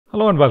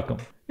Hello and welcome.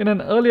 In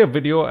an earlier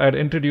video, I had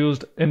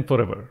introduced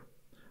Inforiver.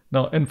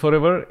 Now,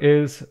 Inforiver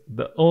is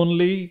the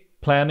only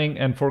planning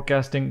and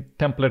forecasting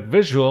template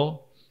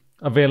visual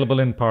available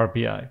in Power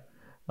BI.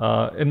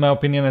 In my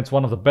opinion, it's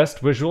one of the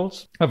best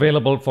visuals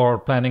available for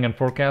planning and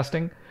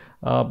forecasting.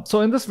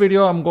 So in this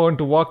video, I'm going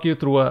to walk you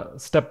through a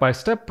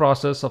step-by-step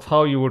process of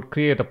how you would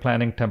create a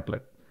planning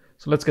template.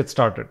 So let's get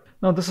started.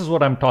 Now, this is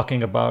what I'm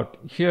talking about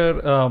here.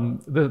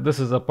 This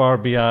is a Power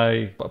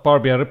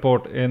BI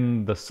report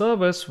in the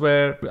service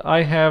where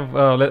I have,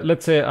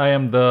 let's say I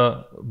am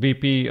the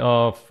VP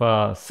of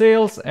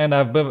sales and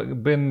I've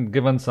been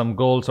given some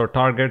goals or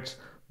targets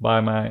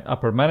by my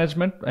upper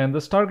management. And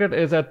this target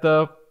is at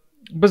the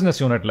business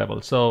unit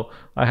level. So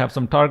I have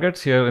some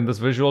targets here in this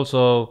visual.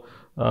 So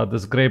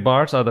these gray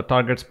bars are the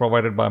targets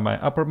provided by my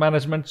upper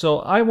management. So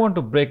I want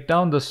to break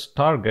down this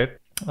target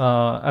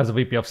as a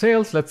VP of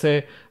sales. Let's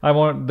say I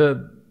want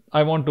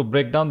to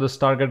break down this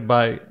target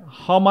by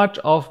how much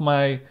of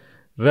my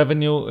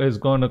revenue is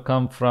going to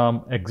come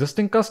from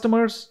existing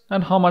customers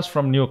and how much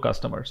from new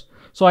customers.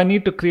 So I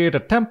need to create a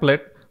template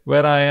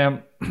where I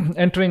am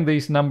entering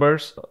these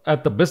numbers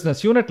at the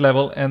business unit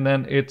level, and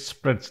then it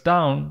spreads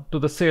down to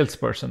the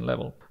salesperson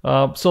level.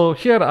 So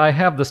here I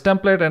have this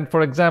template, and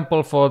for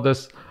example, for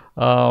this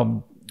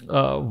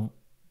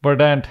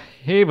Verdant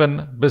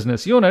Haven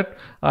business unit,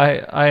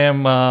 I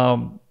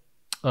am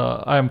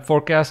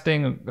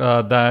forecasting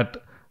that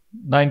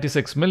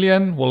 96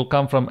 million will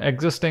come from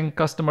existing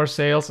customer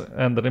sales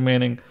and the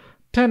remaining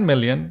 10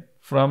 million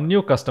from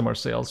new customer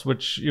sales,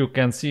 which you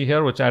can see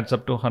here, which adds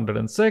up to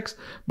 106.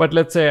 But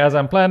let's say as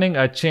I'm planning,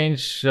 I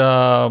change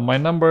my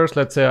numbers.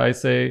 Let's say I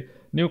say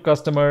new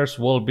customers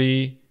will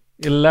be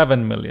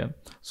 11 million.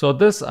 So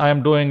this I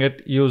am doing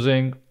it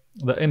using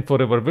the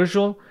Inforiver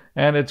visual,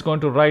 and it's going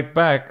to write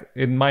back,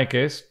 in my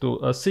case, to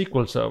a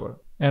SQL server.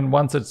 And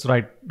once it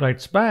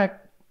writes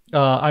back,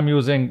 I'm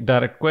using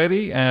direct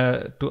query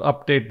to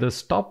update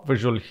this top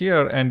visual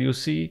here, and you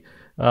see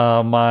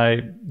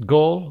my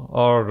goal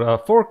or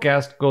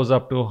forecast goes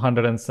up to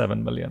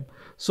 107 million.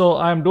 So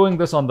I'm doing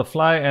this on the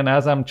fly, and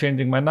as I'm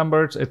changing my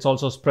numbers, it's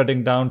also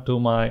spreading down to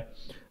my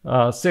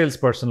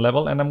salesperson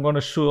level, and I'm going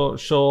to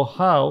show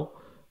how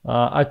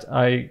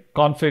I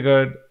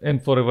configured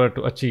Inforiver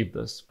to achieve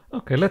this.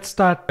 Okay, let's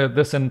start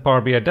this in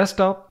Power BI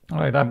Desktop. All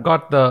right, I've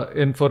got the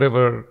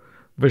Inforiver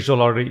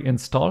visual already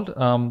installed.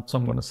 So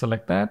I'm going to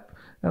select that.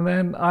 And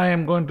then I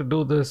am going to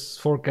do this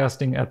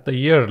forecasting at the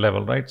year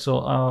level, right?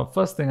 So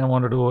first thing I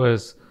want to do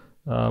is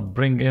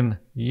bring in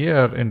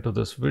year into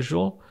this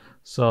visual.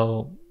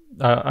 So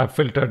I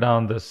filter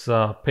down this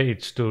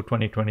page to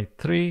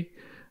 2023.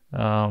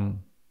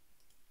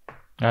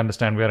 I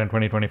understand we are in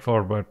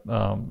 2024, but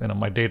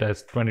my data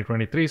is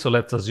 2023. So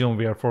let's assume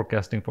we are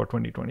forecasting for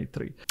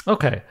 2023.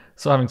 Okay,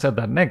 so having said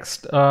that,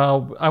 next,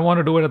 I want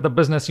to do it at the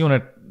business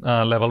unit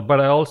level, but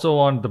I also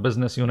want the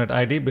business unit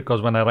ID,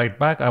 because when I write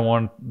back, I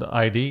want the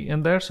ID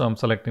in there. So I'm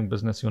selecting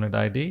business unit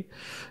ID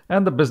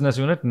and the business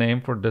unit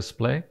name for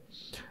display.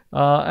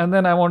 And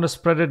then I want to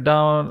spread it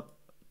down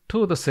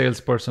to the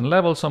salesperson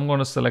level. So I'm going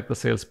to select the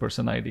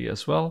salesperson ID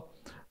as well.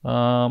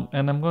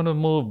 And I'm going to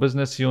move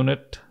business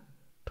unit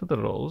to the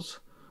rows.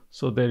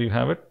 So there you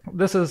have it.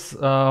 This is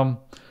all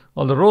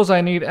the rows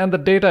I need and the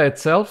data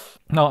itself.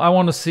 Now I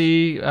want to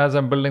see, as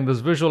I'm building this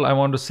visual, I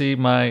want to see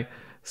my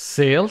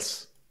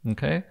sales.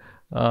 Okay.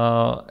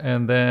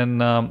 And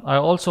then I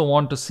also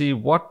want to see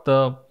what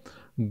the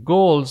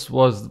goals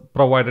was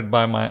provided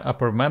by my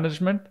upper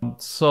management.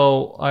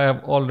 So I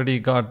have already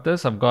got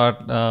this. I've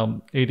got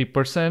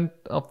 80%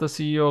 of the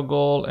CEO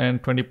goal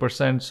and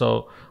 20%.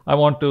 So I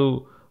want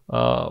to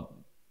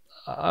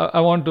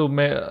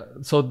make,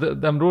 so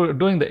I'm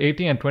doing the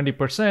 80 and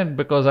 20%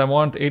 because I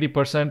want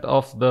 80%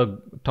 of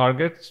the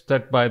targets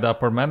set by the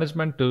upper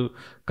management to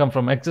come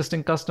from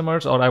existing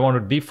customers, or I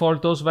want to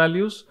default those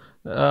values,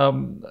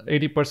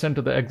 80%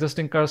 to the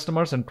existing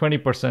customers and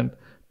 20%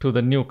 to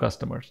the new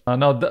customers.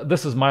 Now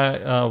this is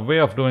my way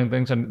of doing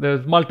things, and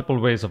there's multiple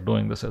ways of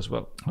doing this as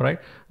well. All right.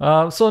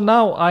 So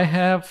now I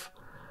have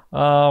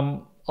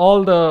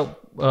all the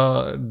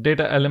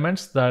data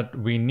elements that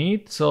we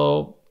need.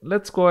 So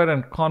let's go ahead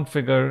and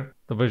configure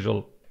the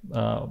visual,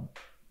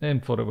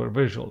 Inforiver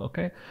visual.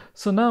 Okay.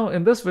 So now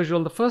in this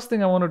visual, the first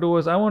thing I want to do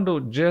is I want to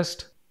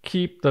just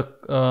keep the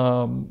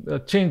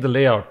change the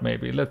layout.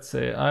 Maybe let's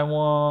say I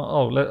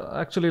want,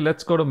 actually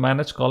let's go to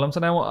manage columns,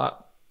 and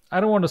I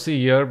don't want to see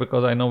year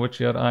because I know which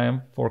year I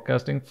am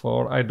forecasting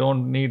for. I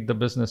don't need the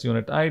business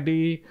unit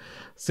ID,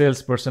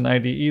 salesperson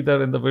ID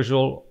either in the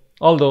visual.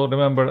 Although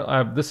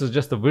remember, this is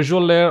just the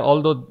visual layer,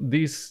 although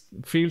these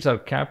fields are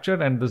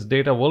captured and this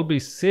data will be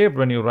saved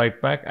when you write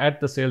back at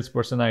the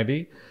salesperson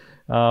ID,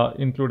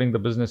 including the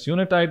business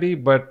unit ID.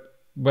 But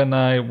when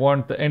I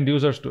want the end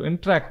users to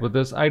interact with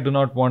this, I do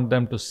not want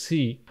them to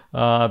see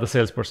the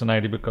salesperson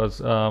ID because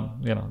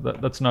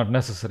that's not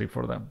necessary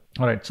for them.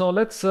 All right, so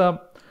let's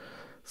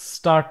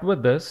start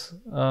with this.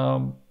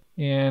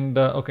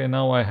 Okay,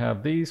 now I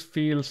have these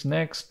fields.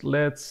 Next,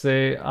 let's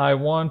say I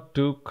want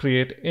to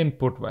create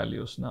input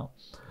values now.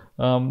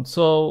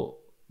 So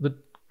the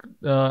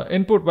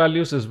input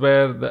values is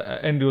where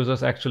the end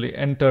users actually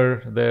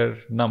enter their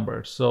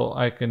numbers. So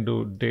I can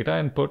do data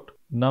input,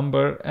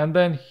 number, and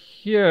then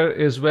here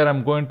is where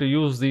I'm going to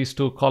use these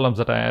two columns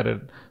that I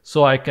added.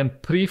 So I can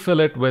pre-fill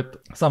it with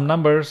some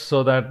numbers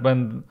so that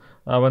when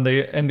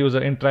the end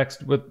user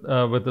interacts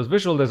with this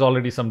visual, there's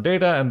already some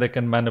data and they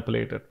can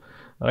manipulate it.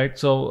 Right,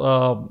 so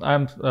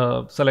I'm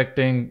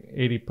selecting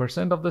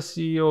 80% of the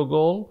CEO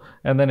goal,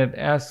 and then it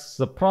asks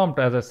the prompt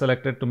as I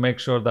select it to make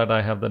sure that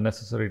I have the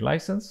necessary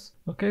license.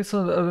 Okay,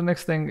 so the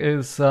next thing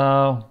is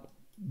the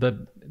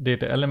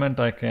data element.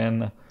 I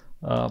can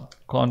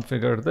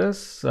configure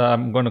this.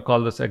 I'm going to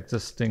call this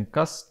existing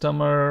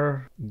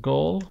customer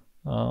goal.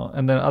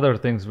 And then other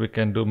things we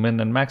can do min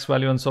and max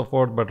value and so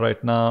forth, but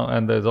right now,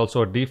 and there's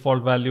also a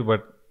default value,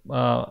 but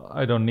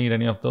I don't need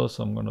any of those,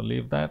 so I'm going to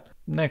leave that.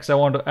 Next, I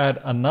want to add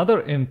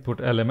another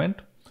input element.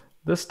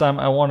 This time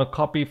I want to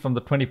copy from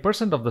the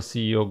 20% of the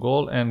CEO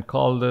goal and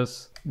call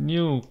this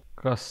new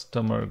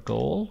customer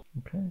goal.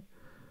 Okay.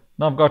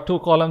 Now I've got two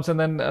columns, and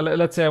then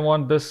let's say I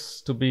want this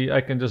to be,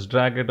 I can just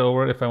drag it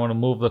over if I want to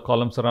move the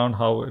columns around,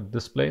 how it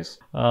displays.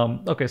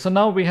 Okay, so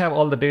now we have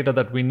all the data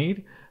that we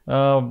need.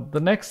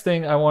 The next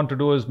thing I want to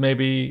do is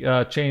maybe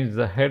change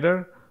the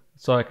header.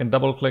 So I can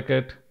double click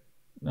it,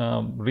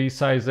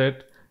 resize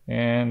it,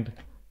 and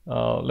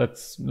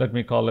let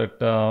me call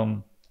it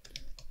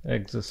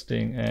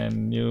existing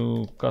and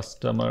new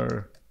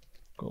customer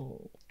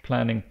goal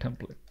planning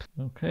template.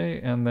 Okay,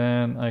 and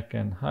then I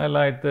can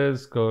highlight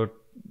this, go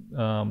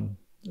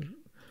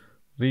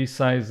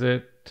resize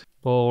it,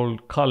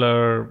 bold,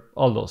 color,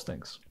 all those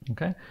things.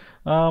 Okay,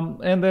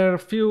 and there are a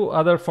few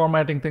other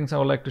formatting things I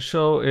would like to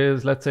show.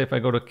 Is, let's say if I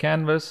go to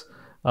canvas,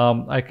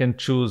 I can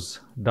choose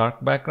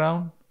dark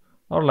background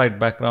or light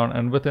background,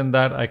 and within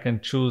that I can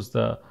choose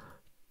the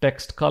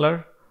text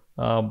color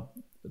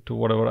to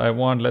whatever I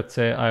want. Let's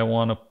say I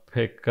want to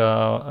pick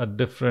a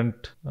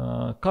different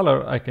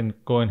color. I can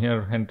go in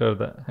here, enter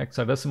the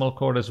hexadecimal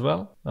code as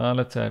well.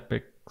 Let's say I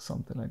pick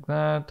something like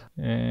that,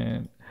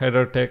 and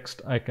header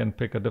text I can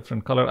pick a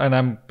different color, and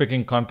I'm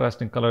picking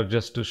contrasting color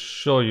just to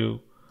show you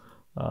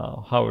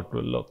how it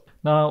will look.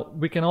 Now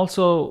we can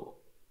also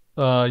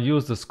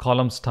use this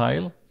column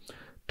style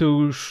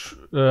to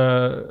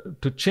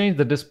change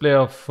the display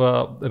of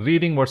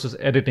reading versus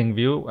editing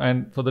view,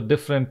 and for the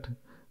different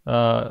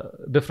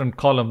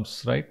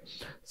columns, right?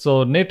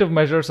 So native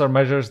measures are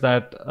measures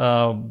that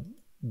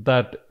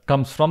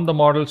comes from the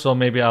model, so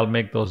maybe I'll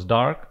make those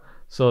dark.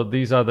 So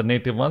these are the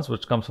native ones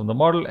which comes from the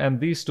model, and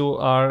these two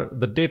are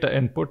the data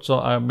input,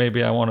 so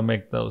maybe I want to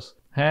make those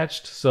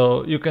hatched.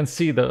 So you can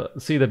see the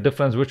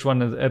difference, which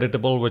one is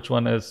editable, which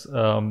one is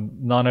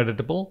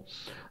non-editable.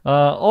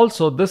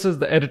 Also, this is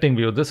the editing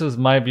view. This is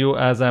my view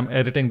as I'm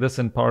editing this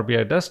in Power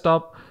BI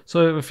desktop.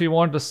 So if you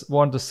want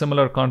a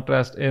similar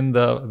contrast in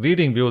the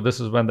reading view, this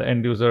is when the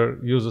end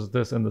user uses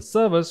this in the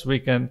service, we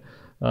can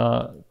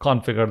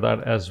configure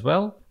that as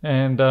well.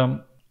 And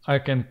I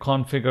can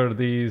configure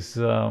these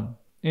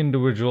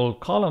individual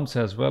columns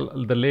as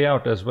well, the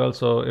layout as well.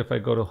 So if I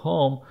go to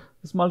home,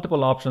 there's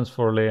multiple options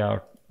for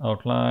layout: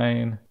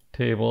 outline,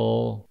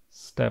 table,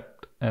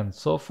 stepped, and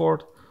so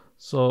forth.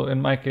 So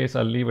in my case,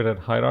 I'll leave it at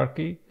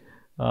hierarchy.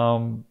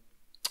 And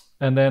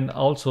then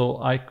also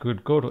I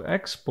could go to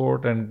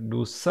export and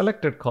do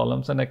selected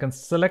columns, and I can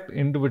select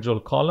individual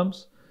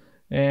columns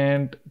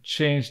and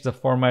change the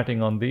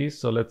formatting on these.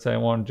 So let's say I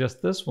want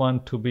just this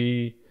one to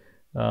be,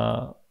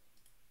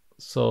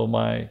 so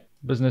my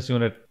business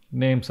unit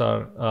names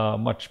are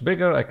much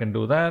bigger. I can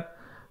do that.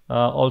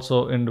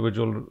 Also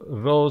individual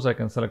rows, I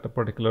can select a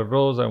particular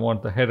rows. I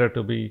want the header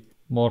to be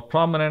more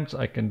prominent,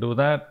 I can do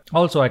that.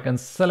 Also, I can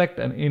select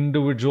an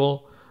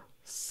individual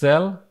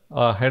cell,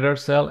 header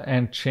cell,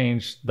 and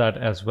change that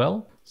as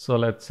well. So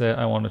let's say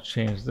I want to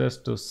change this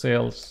to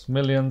sales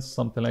millions,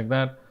 something like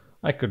that.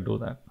 I could do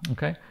that.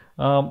 Okay.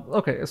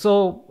 Okay.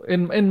 So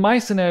in my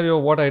scenario,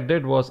 what I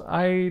did was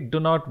I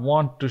do not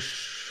want to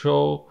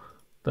show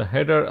the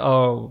header.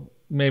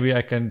 Maybe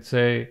I can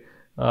say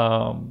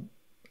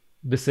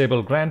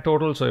disable grand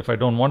total. So if I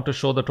don't want to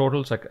show the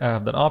totals, I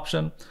have that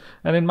option.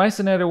 And in my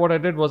scenario, what I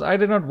did was I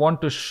did not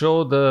want to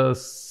show the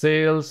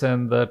sales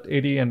and that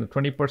 80 and the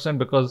 20%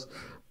 because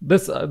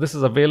this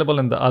is available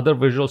in the other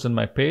visuals in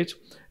my page.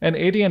 And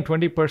 80 and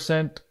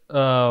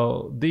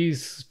 20%,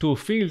 these two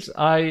fields,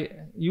 I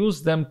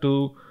use them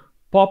to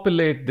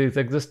populate these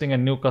existing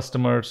and new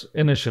customers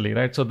initially,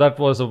 right? So that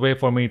was a way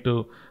for me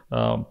to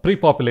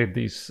pre-populate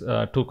these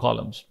two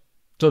columns,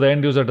 so the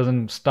end user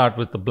doesn't start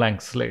with the blank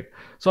slate.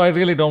 So I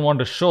really don't want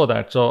to show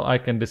that, so I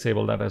can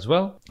disable that as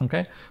well.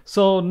 Okay,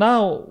 so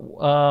now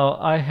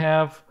I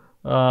have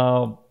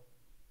the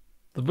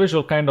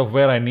visual kind of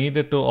where I need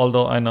it to,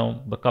 although I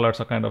know the colors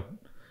are kind of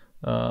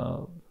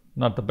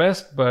not the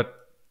best, but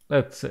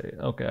let's say,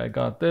 okay, I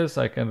got this,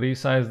 I can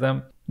resize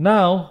them.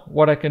 Now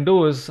what I can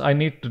do is I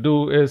need to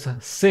do is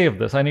save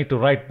this. I need to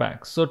write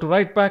back. So to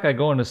write back, I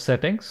go into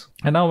settings,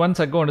 and now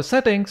once I go into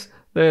settings,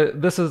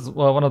 this is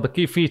one of the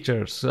key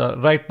features,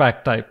 write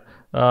back type.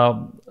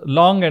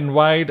 Long and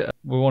wide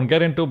we won't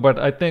get into, but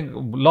I think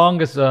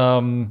long is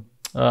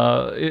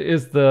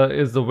is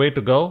the way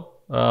to go.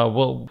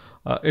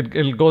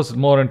 It goes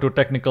more into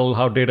technical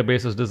how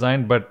database is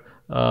designed, but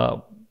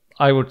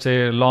I would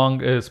say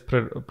long is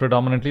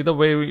predominantly the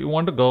way we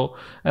want to go.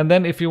 And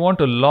then if you want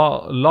to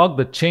log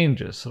the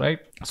changes, right?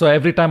 So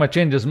every time a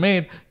change is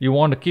made, you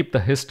want to keep the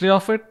history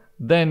of it.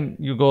 Then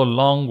you go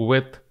long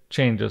with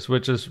changes,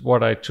 which is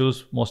what I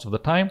choose most of the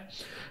time.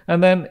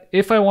 And then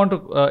if I want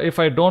to, if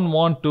I don't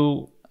want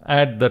to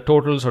add the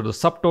totals or the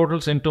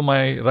subtotals into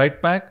my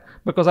writeback,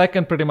 because I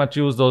can pretty much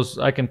use those,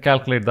 I can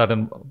calculate that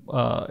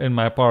in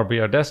my Power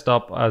BI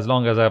desktop as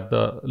long as I have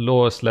the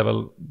lowest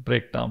level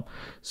breakdown.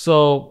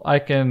 So I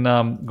can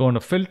go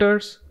into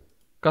filters,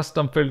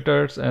 custom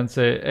filters, and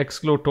say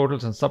exclude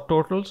totals and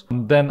subtotals.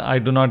 Then I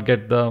do not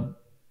get the,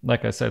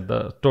 like I said,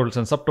 the totals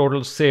and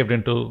subtotals saved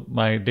into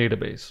my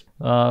database.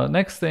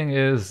 Next thing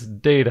is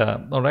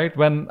data. All right,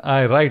 when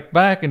I write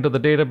back into the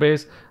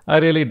database, I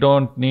really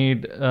don't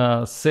need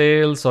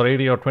sales or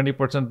 80 or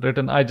 20%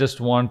 written. I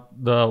just want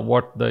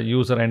what the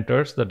user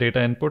enters, the data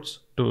inputs,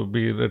 to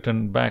be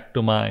written back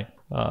to my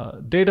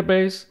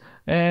database.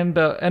 And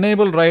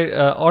enable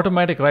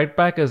automatic write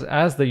back is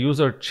as the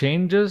user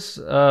changes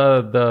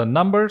the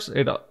numbers,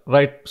 it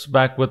writes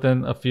back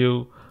within a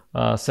few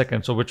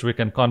seconds, so which we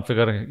can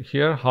configure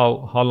here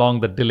how long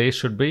the delay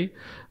should be.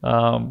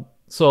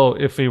 So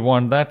if we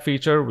want that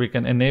feature, we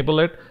can enable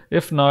it.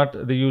 If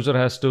not, the user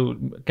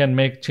can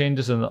make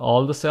changes in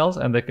all the cells,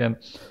 and they can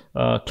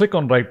click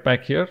on write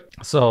back here.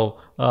 So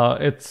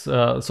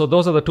so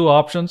those are the two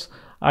options.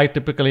 I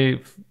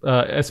typically,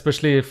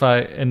 especially if I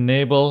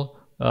enable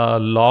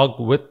log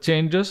with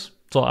changes,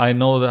 so I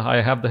know that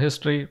I have the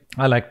history,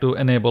 I like to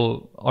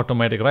enable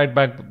automatic write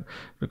back,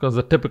 because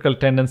the typical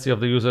tendency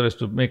of the user is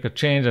to make a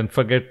change and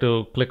forget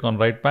to click on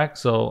write back.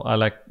 So I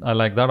like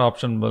that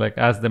option, but like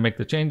as they make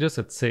the changes,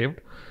 it's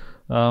saved.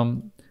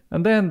 And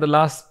then the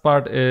last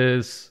part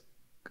is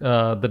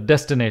the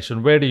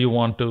destination. Where do you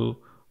want to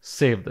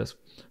save this?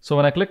 So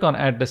when I click on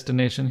add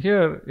destination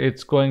here,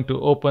 it's going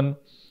to open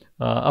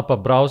up a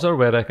browser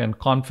where I can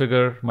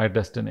configure my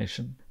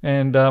destination.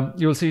 And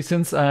you'll see,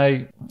 since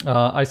I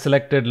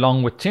selected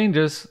long with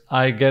changes,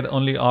 I get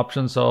only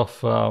options of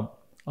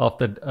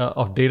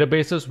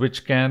databases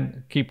which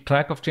can keep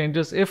track of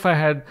changes. If I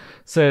had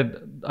said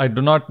I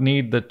do not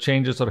need the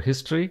changes or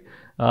history,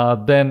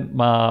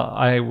 then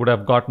I would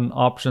have gotten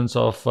options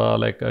of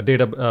like a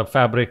data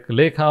fabric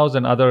lakehouse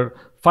and other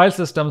file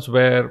systems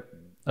where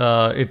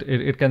it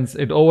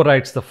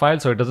overwrites the file,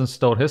 so it doesn't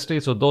store history.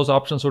 So those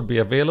options would be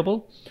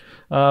available.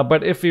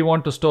 But if we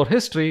want to store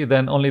history,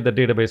 then only the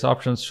database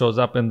options shows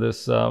up in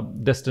this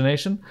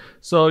destination.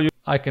 So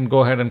I can go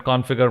ahead and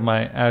configure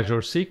my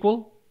Azure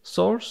SQL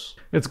source.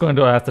 It's going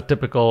to ask the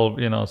typical,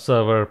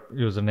 server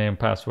username,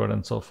 password,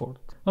 and so forth.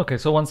 Okay,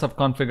 so once I've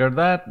configured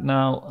that,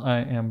 now I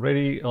am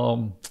ready.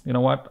 You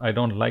know what? I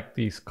don't like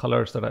these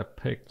colors that I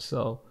picked.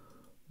 So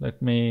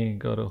let me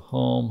go to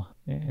home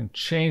and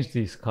change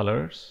these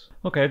colors.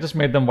 Okay, I just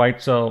made them white,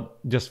 so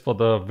just for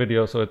the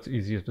video, so it's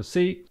easier to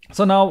see.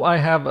 So now I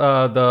have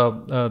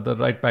the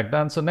write back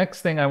done. So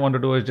next thing I want to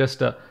do is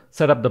just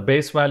set up the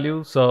base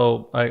value.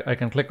 So I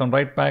can click on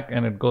write back,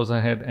 and it goes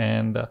ahead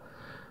and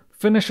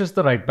finishes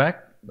the write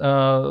back.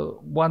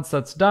 Once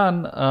that's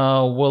done,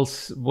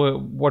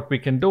 what we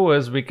can do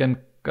is we can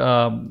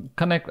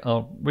connect.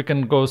 We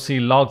can go see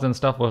logs and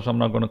stuff, which I'm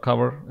not going to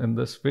cover in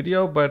this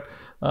video, but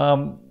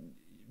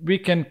we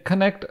can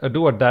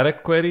do a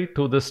direct query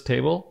to this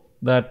table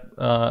that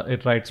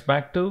it writes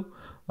back to,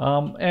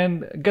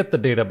 and get the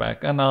data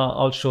back, and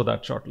I'll show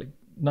that shortly.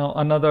 Now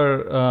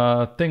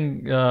another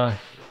thing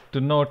to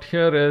note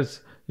here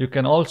is you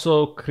can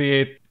also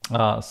create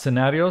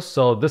scenarios.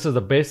 So this is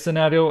the base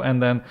scenario,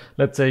 and then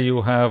let's say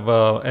you have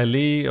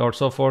LE or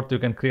so forth, you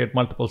can create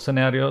multiple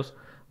scenarios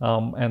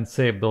and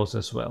save those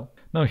as well.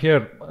 Now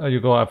here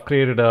you go, I've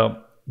created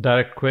a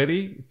direct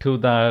query to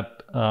that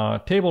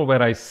table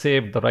where I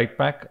saved the write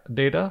back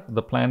data,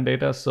 the plan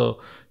data.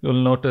 So you'll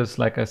notice,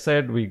 like I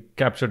said, we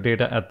capture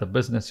data at the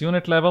business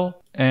unit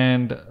level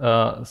and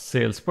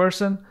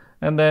salesperson.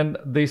 And then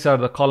these are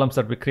the columns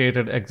that we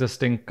created: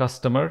 existing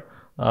customer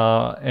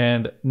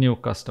and new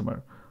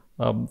customer.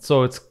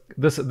 So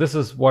this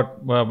is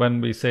what, when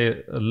we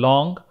say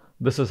long,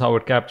 this is how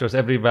it captures.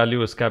 Every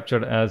value is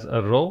captured as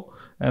a row,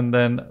 and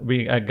then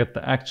I get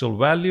the actual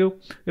value.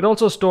 It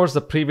also stores the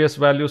previous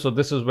value. So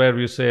this is where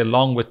you say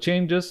along with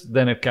changes,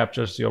 then it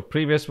captures your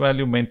previous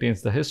value,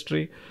 maintains the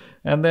history.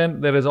 And then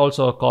there is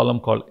also a column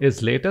called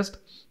is latest.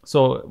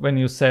 So when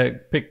you say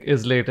pick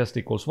is latest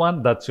equals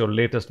 1, that's your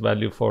latest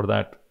value for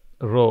that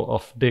row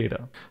of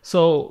data.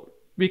 So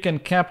we can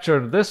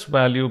capture this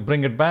value,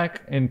 bring it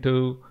back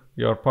into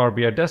your Power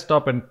BI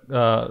desktop, and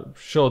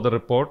show the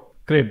report,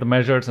 create the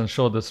measures, and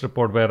show this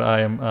report where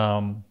I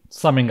am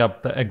summing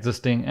up the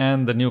existing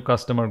and the new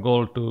customer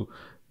goal to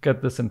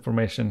get this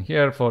information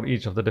here for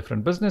each of the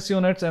different business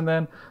units. And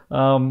then,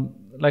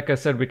 like I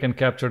said, we can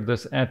capture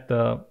this at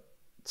the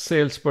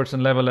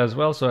salesperson level as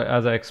well. So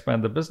as I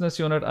expand the business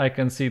unit, I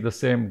can see the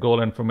same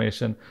goal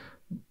information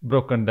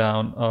broken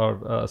down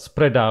or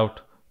spread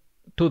out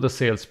to the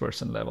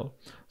salesperson level.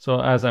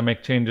 So as I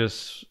make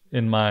changes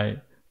in my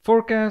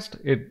forecast,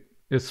 it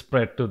is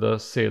spread to the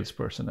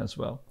salesperson as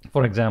well.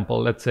 For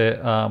example, let's say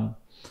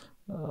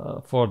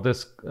for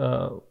this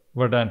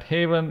Verdant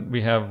Haven,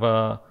 we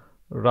have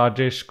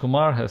Rajesh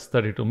Kumar has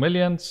 32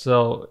 million.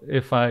 So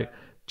if I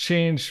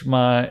change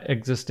my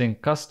existing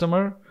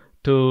customer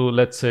to,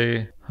 let's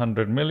say,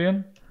 100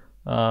 million,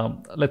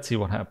 let's see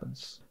what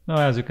happens. Now,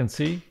 as you can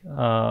see,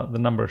 the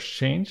numbers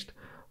changed.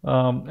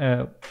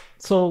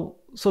 So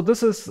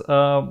this is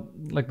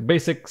like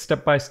basic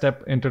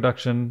step-by-step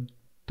introduction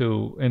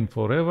to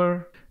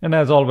Inforiver. And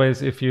as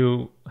always, if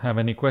you have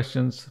any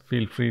questions,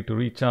 feel free to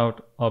reach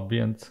out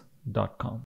obviEnce.com.